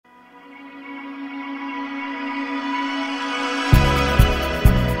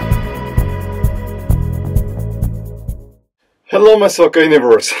Hello my soccer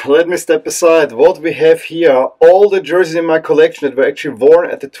universe, let me step aside. What we have here are all the jerseys in my collection that were actually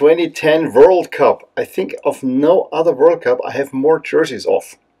worn at the 2010 World Cup. I think of no other World Cup I have more jerseys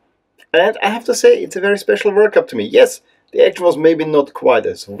of. And I have to say, it's a very special World Cup to me. Yes, the action was maybe not quite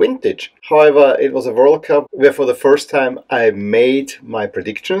as vintage. However, it was a World Cup where for the first time I made my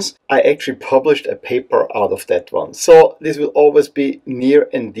predictions. I actually published a paper out of that one. So this will always be near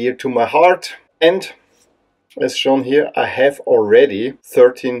and dear to my heart. And as shown here, I have already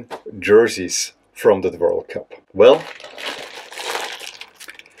 13 jerseys from that World Cup. Well,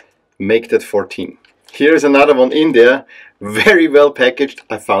 make that 14. Here's another one in there, very well packaged.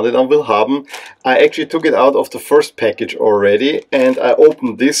 I found it on willhaben. I actually took it out of the first package already and I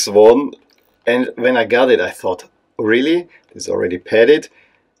opened this one, and when I got it I thought, really? This is already padded.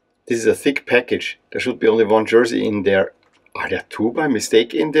 This is a thick package. There should be only one jersey in there. Are there two by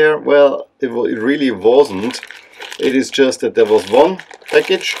mistake in there? Well, it really wasn't. It is just that there was one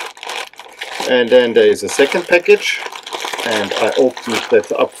package and then there is a second package, and I opened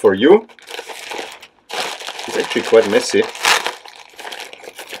that up for you. It's actually quite messy.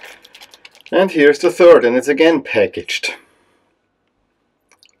 And here's the third, and it's again packaged.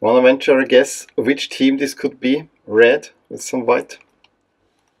 Wanna venture a guess which team this could be? Red with some white?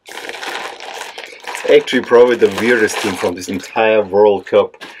 Actually probably the weirdest team from this entire World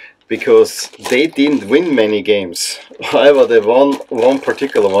Cup, because they didn't win many games. However, they won one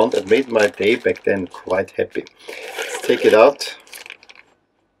particular one that made my day back then quite happy. Let's take it out.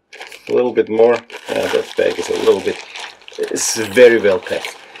 A little bit more. That bag is a little bit... It's very well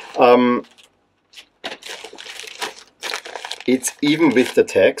packed. It's even with the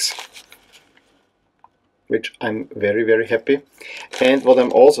tags, which I'm very happy. And what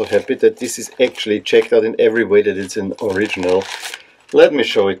I'm also happy that this is actually checked out in every way that it's an original. Let me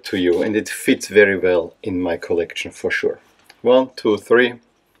show it to you, and it fits very well in my collection for sure. 1, 2, 3.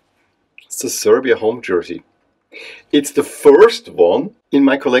 It's the Serbia home jersey. It's the first one in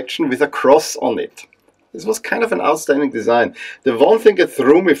my collection with a cross on it. This was kind of an outstanding design. The one thing that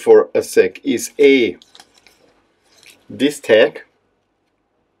threw me for a sec is this tag,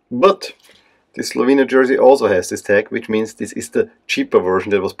 but this Slovenia jersey also has this tag, which means this is the cheaper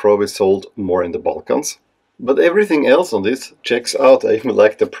version that was probably sold more in the Balkans. But everything else on this checks out. I even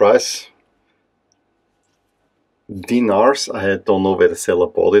like the price. Dinars. I don't know where the seller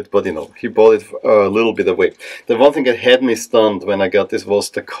bought it, but you know, he bought it a little bit away. The one thing that had me stunned when I got this was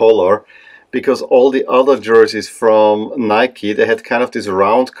the color, because all the other jerseys from Nike, they had kind of this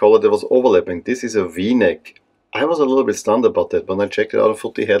round color that was overlapping. This is a V-neck. I was a little bit stunned about that when I checked it out on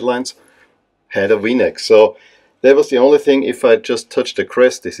Footy Headlines. Had a V-neck, so that was the only thing. If I just touch the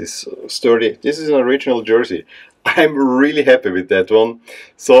crest, this is sturdy. This is an original jersey. I'm really happy with that one.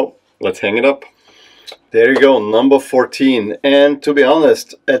 So let's hang it up. There you go, number 14. And to be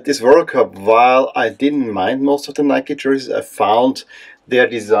honest, at this World Cup, while I didn't mind most of the Nike jerseys, I found their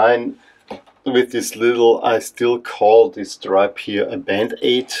design with this little, I still call this stripe here a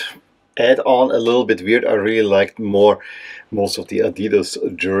Band-Aid add-on, a little bit weird. I really liked most of the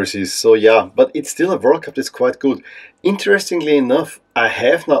Adidas jerseys. So yeah, but it's still a World Cup that's quite good. Interestingly enough, I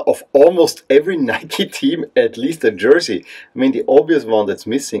have now of almost every Nike team at least a jersey. I mean, the obvious one that's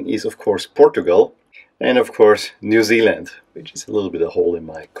missing is of course Portugal, and of course New Zealand, which is a little bit a hole in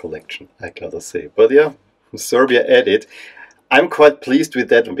my collection, I gotta say. But yeah, Serbia added. I'm quite pleased with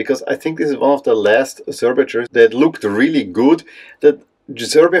that one, because I think this is one of the last Serbia jerseys that looked really good. That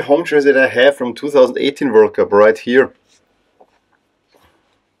Serbia home jersey that I have from 2018 World Cup right here.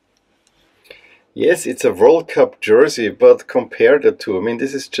 Yes, it's a World Cup jersey, but compare the two. I mean,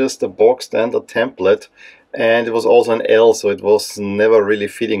 this is just a box standard template, and it was also an L, so it was never really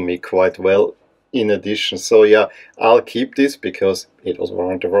fitting me quite well in addition. So yeah, I'll keep this because it was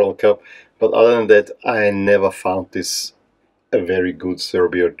worn at the World Cup. But other than that, I never found this a very good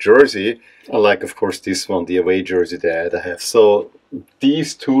Serbia jersey. I like, of course, this one, the away jersey that I have. So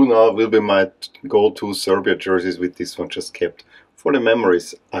these two now will be my go-to Serbia jerseys, with this one just kept for the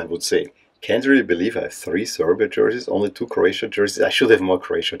memories, I would say. Can't really believe I have 3 Serbia jerseys, only 2 Croatia jerseys. I should have more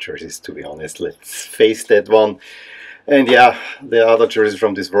Croatia jerseys, to be honest. Let's face that one. And yeah, there are other jerseys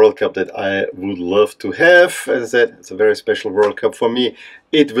from this World Cup that I would love to have. As I said, it's a very special World Cup for me.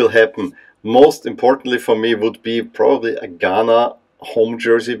 It will happen. Most importantly for me would be probably a Ghana home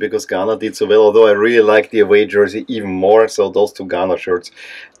jersey, because Ghana did so well, although I really like the away jersey even more. So those 2 Ghana shirts,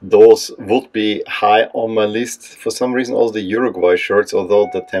 those would be high on my list. For some reason also the Uruguay shirts, although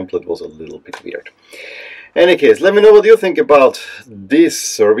the template was a little bit weird. Any case, let me know what you think about this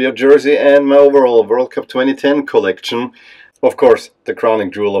Serbia jersey and my overall World Cup 2010 collection. Of course, the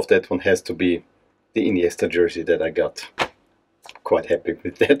crowning jewel of that one has to be the Iniesta jersey that I got quite happy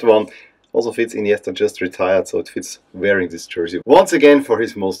with that one. Also fits Iniesta just retired, so it fits wearing this jersey once again for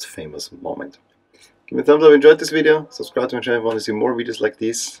his most famous moment. Give me a thumbs up if you enjoyed this video, subscribe to my channel if you want to see more videos like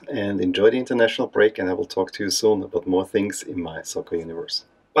this, and enjoy the international break, and I will talk to you soon about more things in my soccer universe.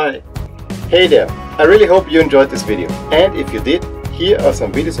 Bye! Hey there! I really hope you enjoyed this video, and if you did, here are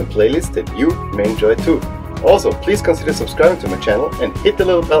some videos and playlists that you may enjoy too. Also, please consider subscribing to my channel and hit the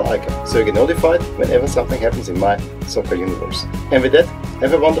little bell icon so you get notified whenever something happens in my soccer universe. And with that,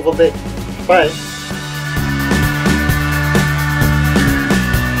 have a wonderful day. Bye!